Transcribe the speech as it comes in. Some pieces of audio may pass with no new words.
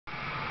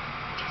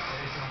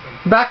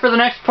Back for the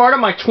next part of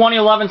my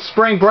 2011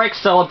 spring break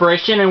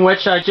celebration, in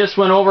which I just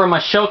went over my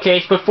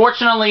showcase, but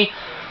fortunately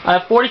I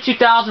have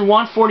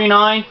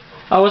 42,149.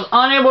 I was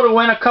unable to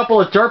win a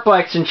couple of dirt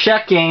bikes in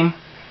check game,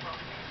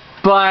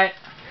 but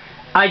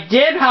I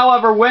did,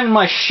 however, win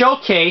my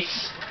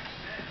showcase.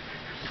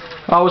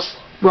 I was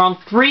around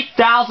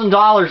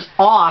 $3,000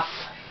 off.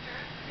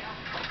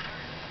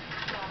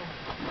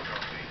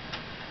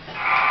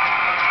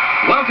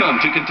 Welcome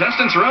to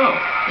Contestants Row.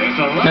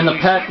 And the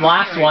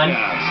last one,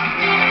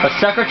 a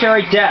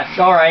secretary desk.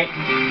 Alright.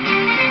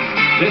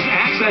 This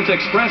Accent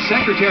Express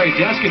secretary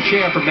desk and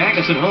chair from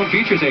Magnuson Home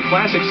features a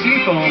classic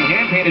seafoam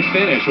hand-painted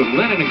finish with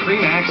linen and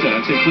cream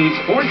accents, includes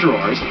 4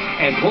 drawers,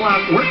 and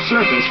pull-out work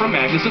surface from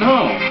Magnuson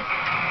Home.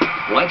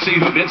 Let's see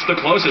who bids the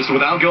closest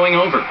without going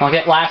over. I'll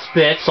get last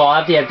bid, so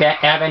I'll have the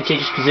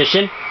advantageous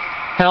position.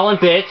 Helen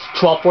bids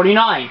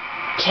 $1,249.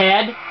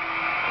 Ted,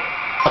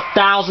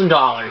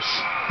 $1,000.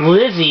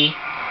 Lizzie,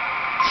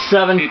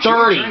 $730. It's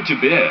your turn to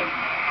bid.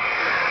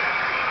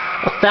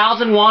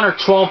 1,001 or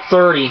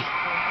 $1,230.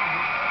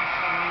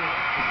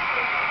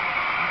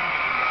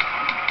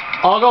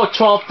 I'll go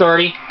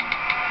 $1,230.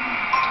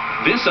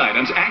 This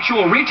item's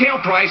actual retail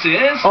price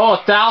is... Oh,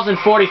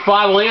 $1,045.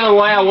 Well, either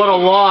way, I would have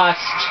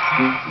lost.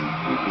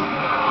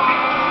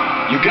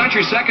 You got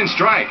your second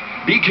strike.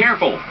 Be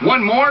careful.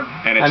 One more,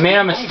 and it's... I made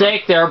a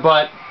mistake there,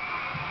 but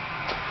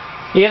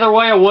either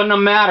way, it wouldn't have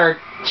mattered.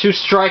 2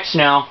 strikes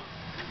now.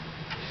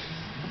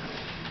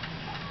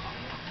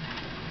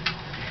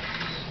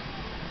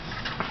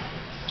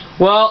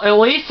 Well, at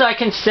least I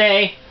can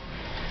say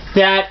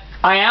that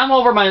I am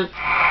over my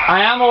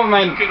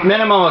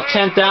minimum of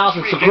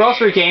 10,000. So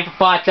grocery game for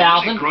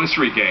 5,000.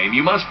 Grocery game,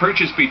 you must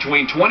purchase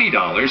between $20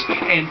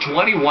 and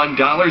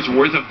 $21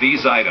 worth of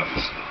these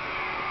items.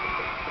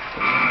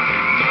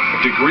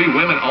 Degree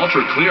Women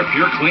Ultra Clear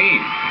Pure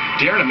Clean.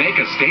 Dare to make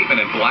a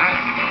statement in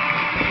black.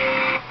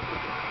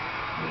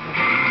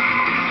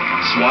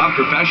 Suave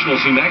Professional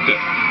Humectant.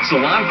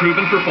 Salon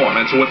proven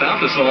performance without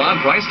the salon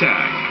price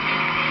tag.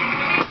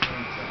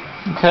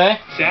 Okay.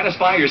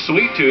 Satisfy your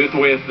sweet tooth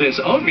with this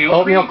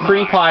oatmeal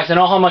cream pies. I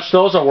know how much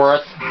those are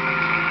worth.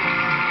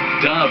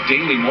 Dove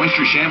Daily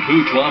Moisture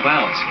Shampoo 12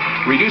 ounce.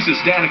 Reduces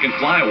static and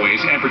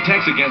flyaways and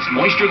protects against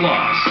moisture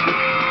loss.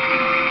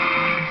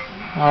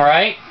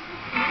 Alright.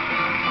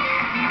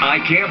 I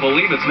can't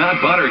believe it's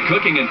not butter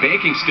cooking and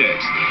baking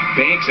sticks.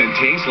 Bakes and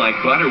tastes like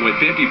butter with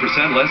 50%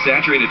 less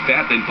saturated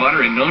fat than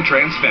butter and no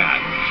trans fat.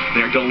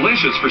 They're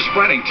delicious for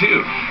spreading too.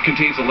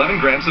 Contains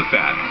 11 grams of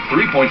fat,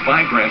 3.5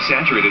 grams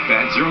saturated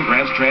fat, 0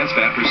 grams trans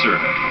fat per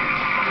serving.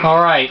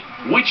 Alright.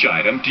 Which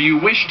item do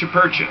you wish to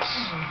purchase?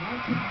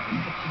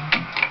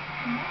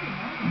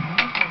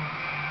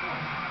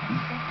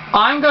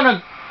 I'm gonna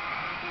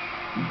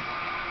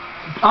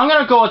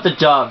go with the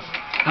Dove.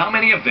 How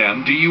many of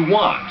them do you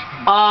want?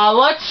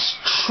 Let's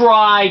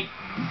try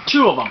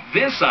 2 of them.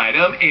 This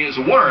item is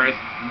worth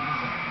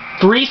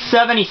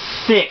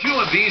 $376. 2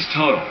 of these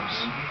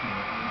totals.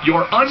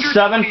 You're under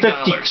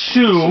 $752.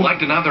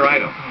 Select another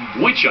item.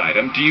 Which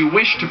item do you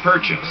wish to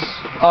purchase?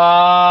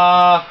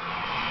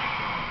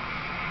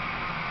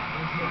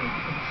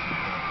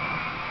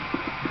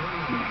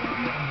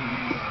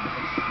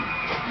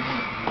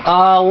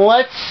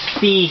 Let's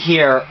see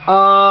here.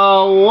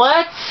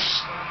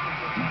 Let's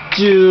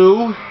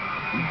do...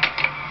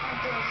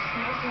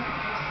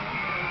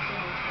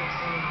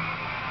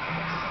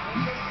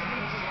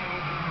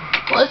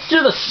 Let's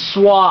do the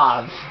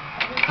Suave.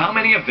 How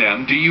many of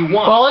them do you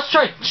want? Well, let's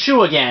try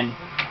 2 again.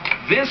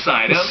 This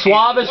item the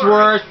Suave is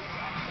worth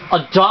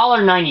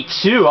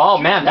 $1.92. Oh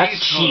man, that's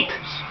cheap.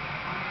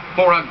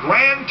 For a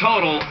grand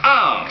total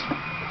of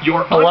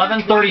your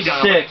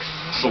 $11.36.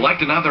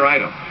 Select another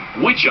item.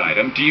 Which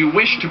item do you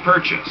wish to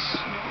purchase?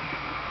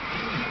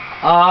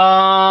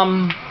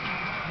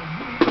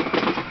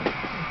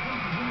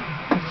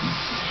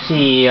 Let's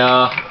see,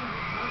 how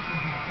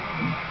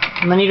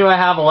many do I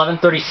have?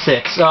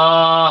 1136.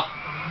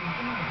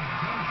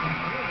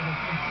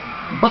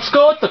 Let's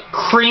go with the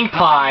cream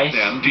pies. How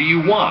many of them do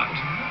you want?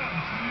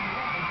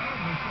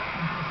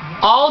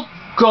 I'll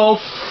go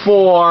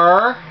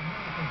for...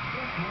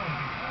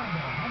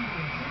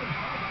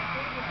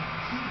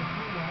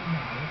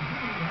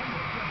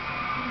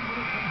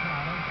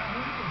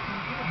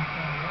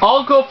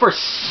 I'll go for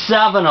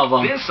 7 of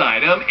them. This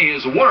item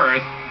is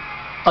worth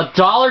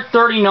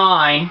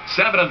 $1.39.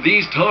 7 of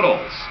these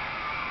totals.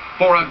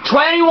 For a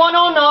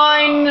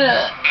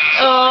 $21.09.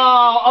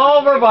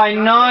 Over by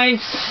 9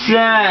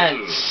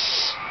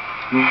 cents.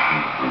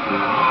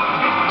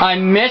 I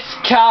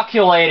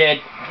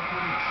miscalculated.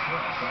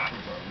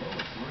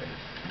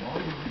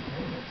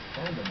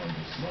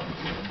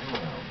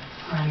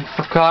 I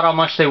forgot how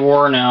much they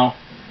were now.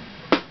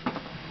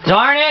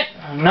 Darn it!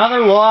 Another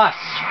loss.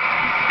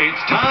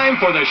 It's time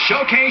for the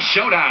Showcase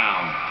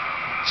Showdown.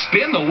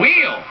 Spin the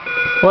wheel.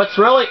 What's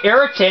really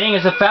irritating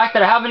is the fact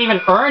that I haven't even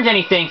earned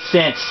anything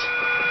since.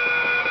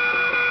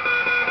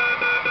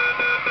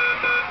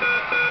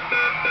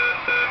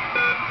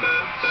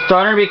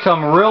 Starting to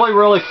become really,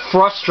 really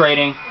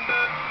frustrating.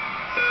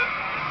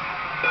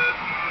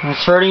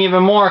 It's hurting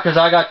even more because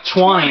I got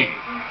 20.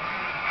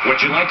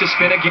 Would you like to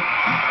spin again?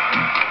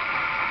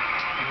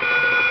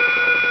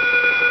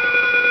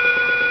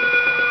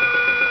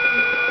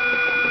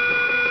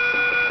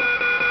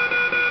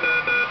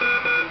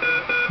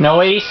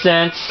 No 80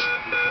 cents.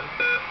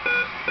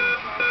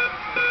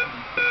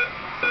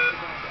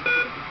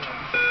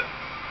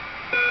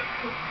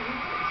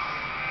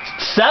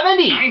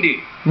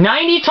 $70.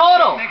 90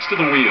 total. Next to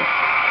the wheel.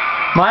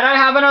 Might I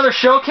have another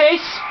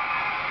showcase?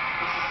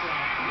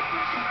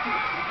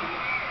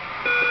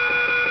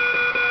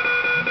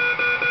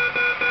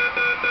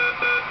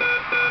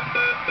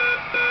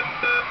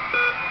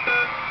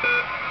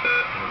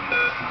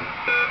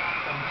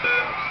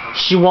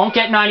 She won't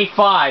get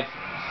 95.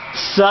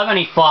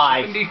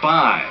 75.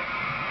 75.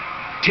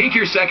 Take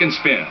your second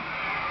spin.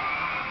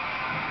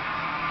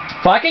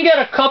 If I can get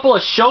a couple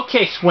of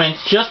showcase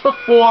wins just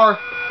before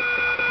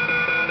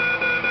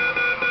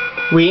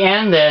we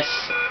end this,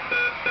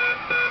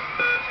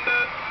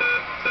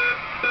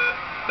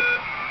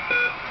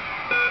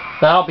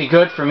 that'll be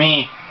good for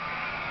me.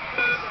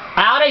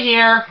 Out of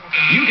here.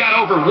 You got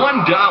over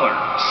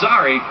 $1.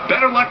 Sorry,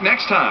 better luck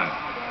next time.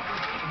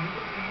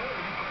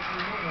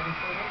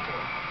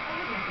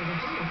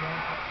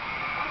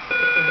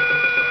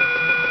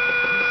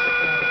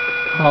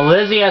 Well,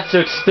 Lizzie has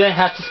to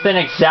spin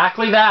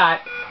exactly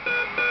that,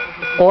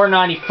 or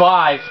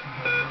 95,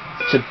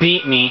 to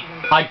beat me.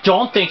 I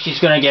don't think she's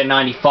going to get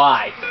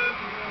 95.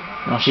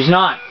 No, she's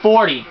not.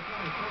 40.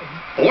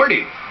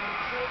 40.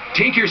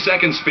 Take your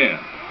second spin.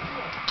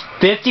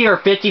 50 or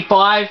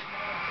 55.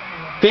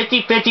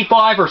 50,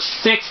 55, or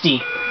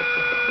 60.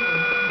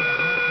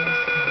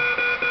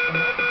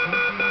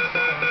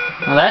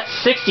 Now that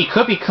 60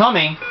 could be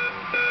coming.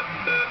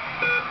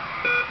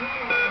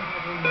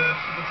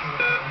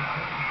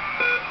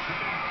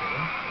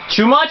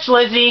 Too much,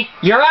 Lizzie.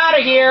 You're out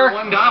of here.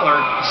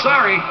 $1.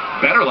 Sorry.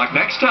 Better luck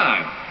next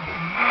time.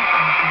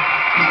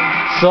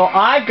 So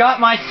I've got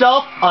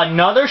myself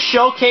another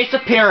showcase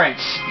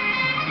appearance.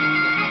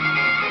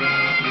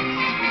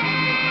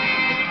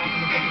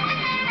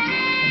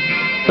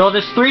 So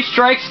this 3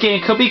 strikes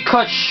game could be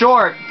cut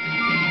short.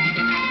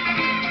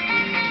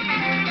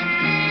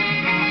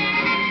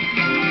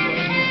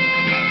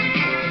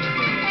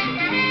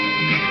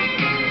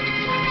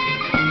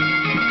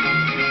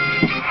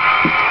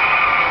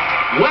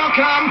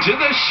 Welcome to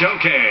the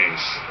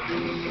showcase.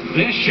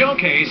 This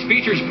showcase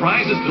features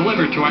prizes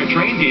delivered to our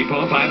train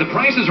depot by the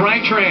Price is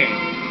Right train.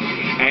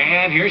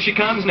 And here she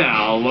comes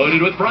now,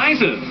 loaded with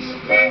prizes.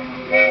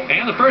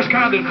 And the first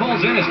card that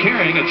pulls in is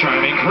carrying a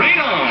charming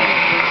cradle.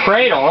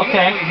 Cradle,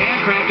 okay. A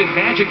handcrafted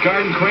Magic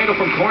Garden cradle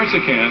from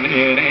Corsican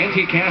in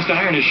antique cast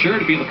iron is sure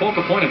to be the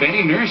focal point of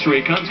any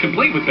nursery. Comes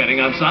complete with bedding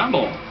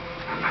ensemble. A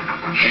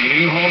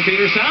new home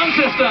theater sound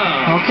system.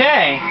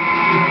 Okay.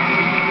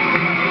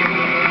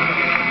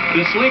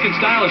 This sleek and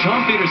stylish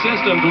home theater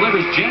system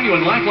delivers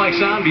genuine lifelike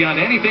sound beyond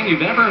anything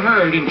you've ever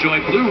heard.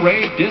 Enjoy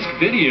Blu-ray, disc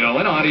video,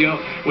 and audio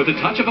with the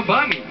touch of a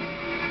button.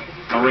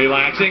 A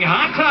relaxing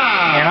hot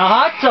tub. And a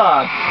hot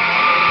tub.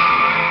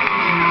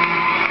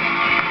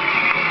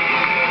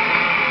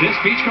 This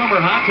Beachcomber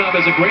hot tub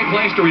is a great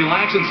place to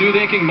relax and soothe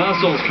aching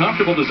muscles.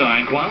 Comfortable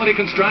design, quality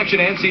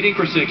construction, and seating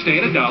for 6 to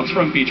 8 adults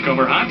from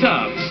Beachcomber Hot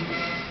Tubs.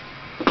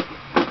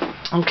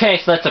 Okay,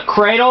 so that's a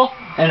cradle,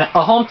 and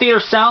a home theater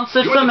sound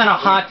system, and a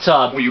hot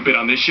tub. Will you bid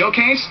on this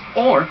showcase,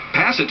 or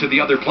pass it to the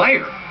other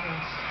player?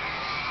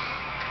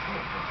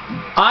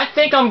 I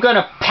think I'm going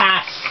to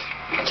pass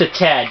to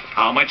Ted.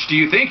 How much do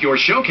you think your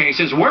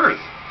showcase is worth?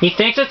 He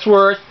thinks it's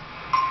worth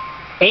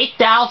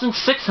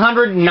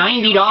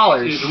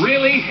 $8,690. It's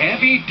really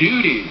heavy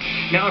duty.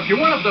 Now, if you're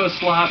one of those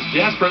slobs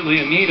desperately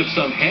in need of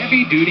some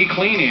heavy duty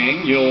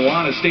cleaning, you'll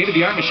want a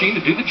state-of-the-art machine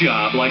to do the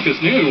job, like this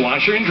new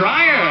washer and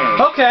dryer.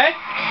 Okay.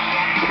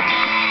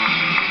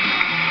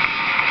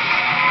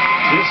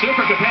 This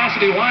super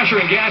capacity washer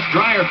and gas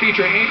dryer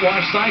feature 8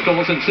 wash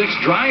cycles and 6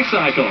 dry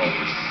cycles.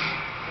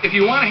 If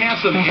you want to have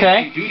some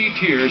heavy-duty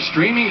tears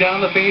streaming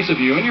down the face of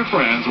you and your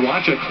friends,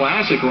 watch a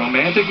classic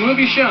romantic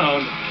movie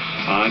shown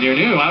on your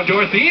new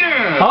outdoor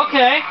theater.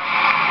 Okay.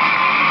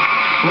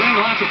 Bring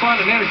lots of fun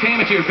and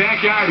entertainment to your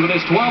backyard with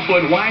this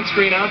 12-foot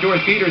widescreen outdoor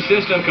theater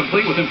system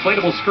complete with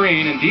inflatable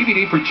screen and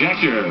DVD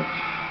projector.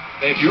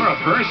 If you're a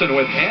person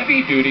with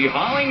heavy-duty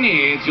hauling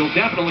needs, you'll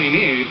definitely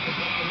need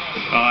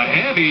a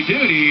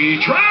heavy-duty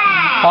truck.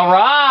 All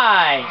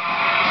right.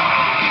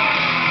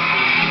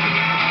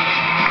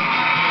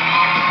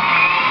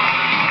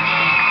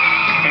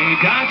 A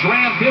Dodge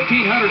Ram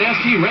 1500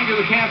 ST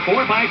regular cab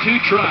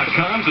 4x2 truck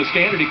comes with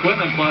standard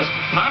equipment plus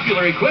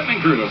popular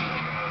equipment group.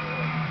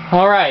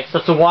 All right, so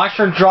it's a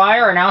washer and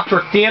dryer, an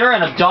outdoor theater,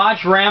 and a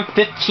Dodge Ram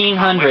 1500.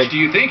 How much do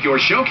you think your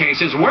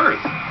showcase is worth?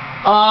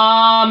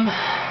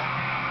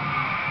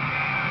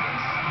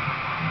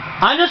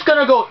 I'm just going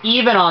to go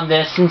even on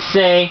this and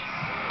say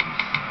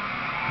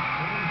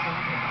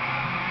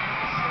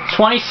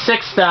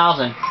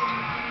 $26,000.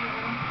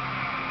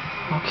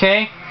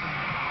 Okay.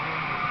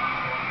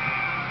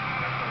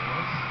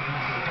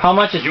 How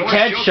much is your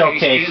Ted's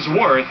showcase? Is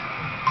worth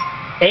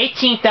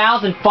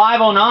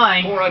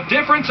 18,509. For a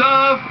difference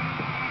of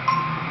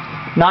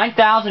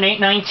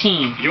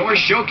 9,819. your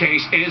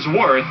showcase is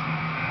worth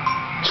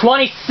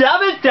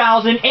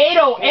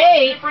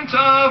 27,808. difference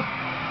of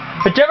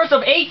A difference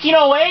of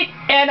 1808,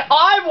 and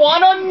I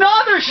won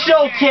another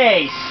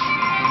showcase.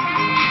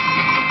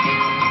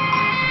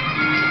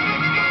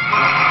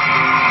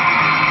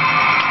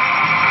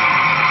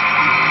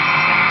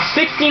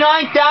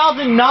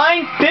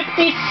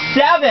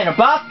 $69,957.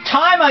 About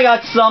time I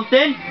got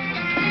something.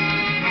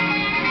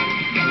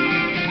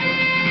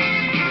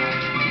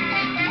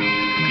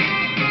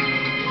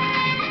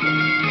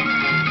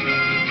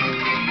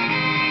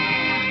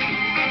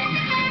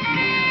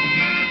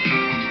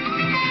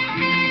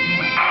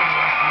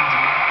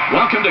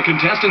 Welcome to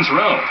Contestants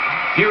Row.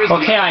 Here is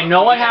Okay, I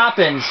know what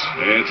happens.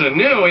 It's a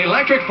new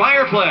electric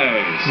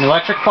fireplace. An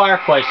electric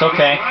fireplace,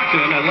 okay.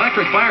 An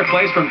electric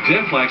fireplace from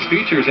Dimplex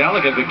features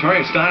elegant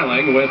Victorian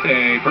styling with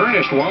a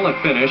burnished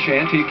walnut finish,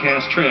 antique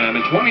cast trim,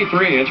 and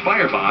 23-inch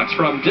firebox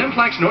from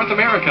Dimplex North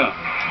America.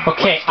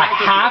 Okay, I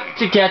have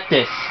to get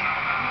this.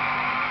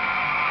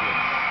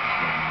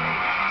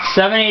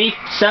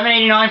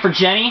 $789 for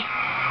Jenny.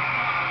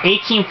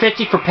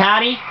 $18.50 for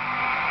Patty.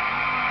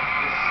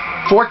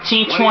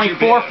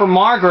 $14.24 for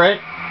Margaret.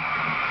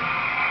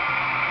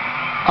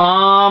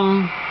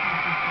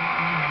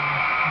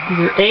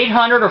 Either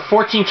 $800 or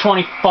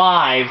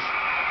 $14.25.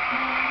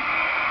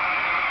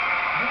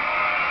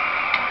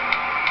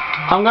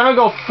 I'm gonna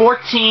go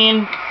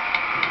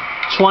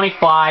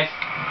 $14.25.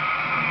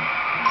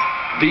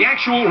 The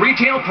actual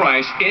retail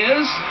price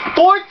is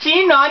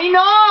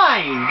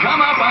 $14.99.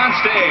 Come up on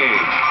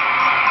stage.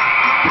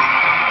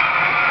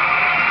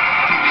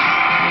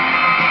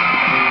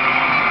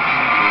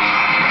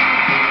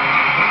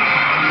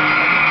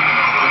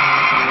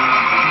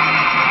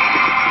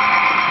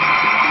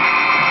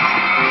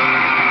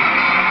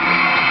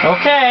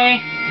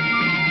 Okay.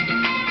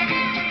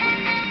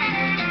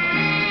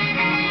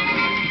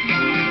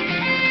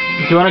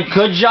 Doing a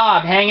good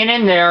job hanging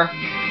in there.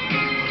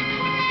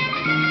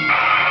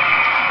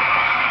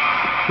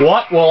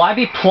 What will I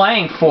be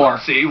playing for?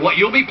 Let's see what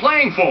you'll be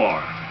playing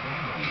for.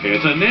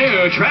 It's a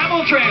new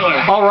travel trailer.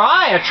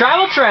 Alright, a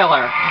travel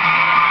trailer.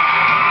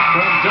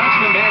 From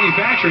Dutchman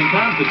Manufacturing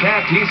comes the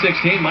TAP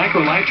T16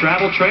 Microlight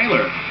Travel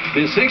Trailer.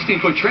 This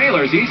 16-foot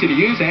trailer is easy to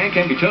use and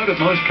can be towed with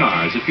most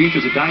cars. It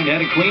features a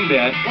dinette and clean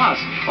bed, plus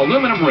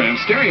aluminum rim,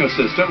 stereo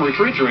system,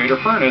 refrigerator,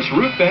 furnace,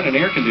 roof vent and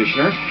air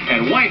conditioner,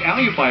 and white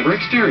alu-fiber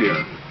exterior.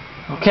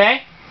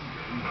 Okay.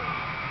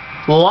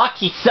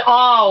 Lucky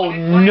oh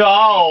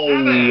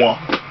no!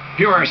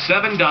 Here are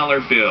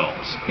 $7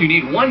 bills. You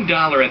need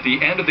 $1 at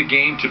the end of the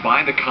game to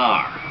buy the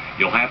car.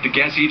 You'll have to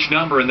guess each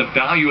number and the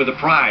value of the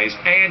prize,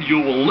 and you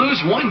will lose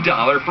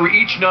 $1 for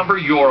each number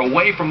you're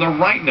away from the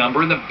right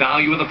number and the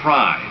value of the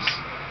prize.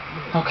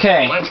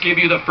 Okay. Let's give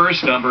you the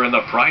first number and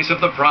the price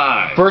of the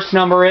prize. First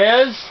number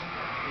is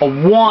a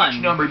 1.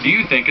 Which number do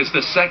you think is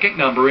the second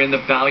number in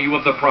the value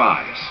of the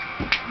prize?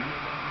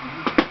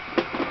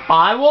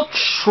 I will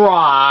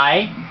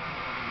try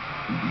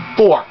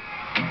 4.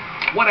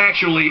 What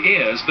actually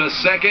is the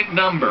second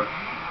number?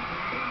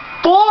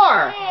 4!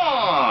 4!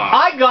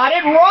 I got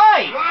it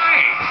right!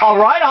 Right! All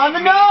right, on the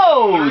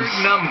nose!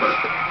 Third number.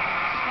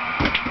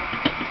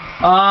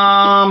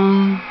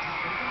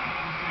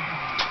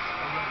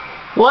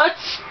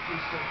 Let's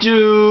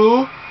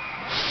do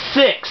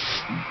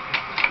 6.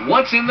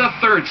 What's in the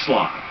third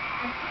slot?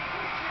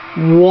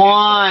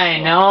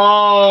 1.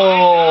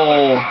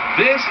 Oh!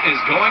 This is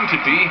going to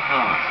be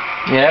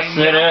hard. Yes,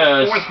 And it now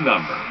the is. fourth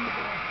number.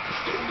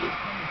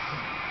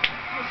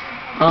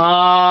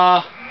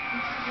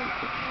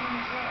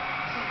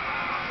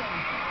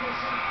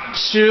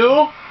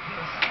 2.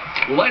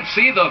 Let's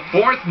see the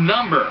fourth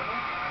number.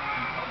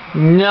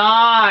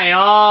 9.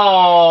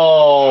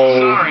 Oh!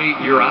 Sorry,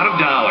 you're out of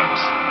dollars.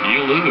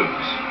 You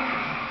lose.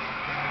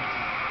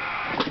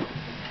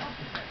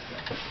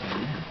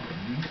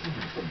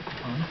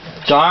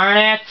 Darn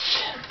it!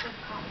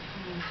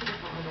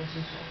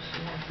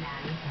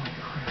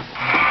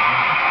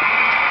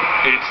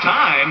 It's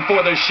time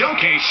for the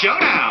Showcase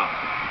Showdown.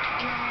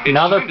 It's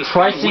Another time to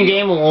start pricing wheel.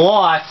 game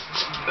lost.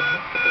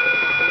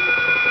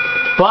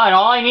 But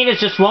all I need is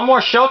just one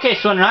more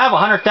showcase win and I have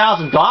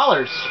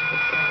 $100,000.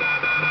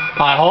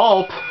 I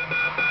hope.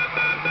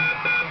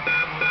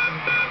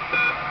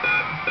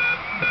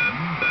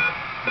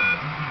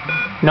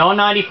 No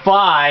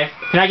 95.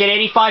 Can I get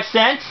 85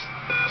 cents?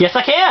 Yes,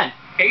 I can.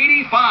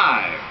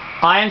 85.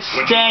 I am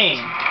staying.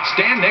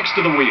 Stand next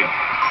to the wheel.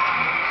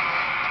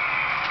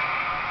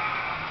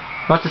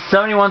 What's the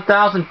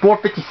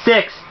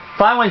 71,456?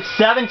 If I win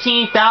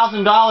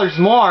 $17,000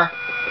 more,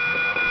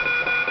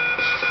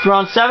 it's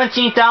around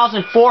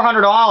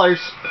 $17,400.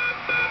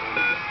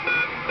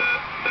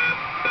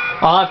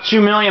 I'll have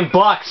 $2 million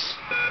bucks.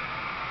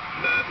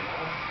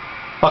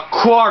 A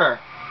quarter.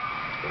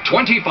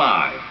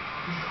 25.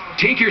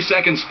 Take your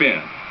second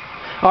spin.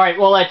 Alright,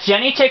 we'll let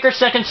Jenny take her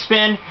second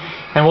spin,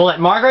 and we'll let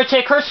Margaret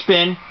take her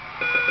spin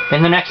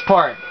in the next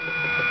part.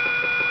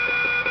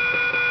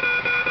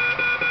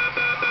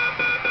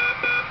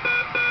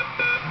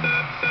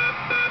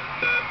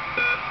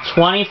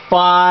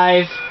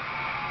 25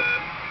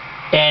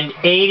 and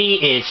 80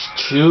 is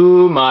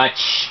too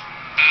much.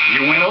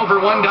 You went over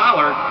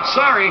 $1.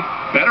 Sorry.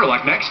 Better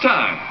luck next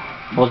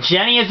time. Well,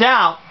 Jenny is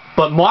out,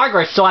 but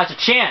Margaret still has a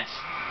chance.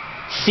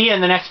 See you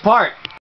in the next part.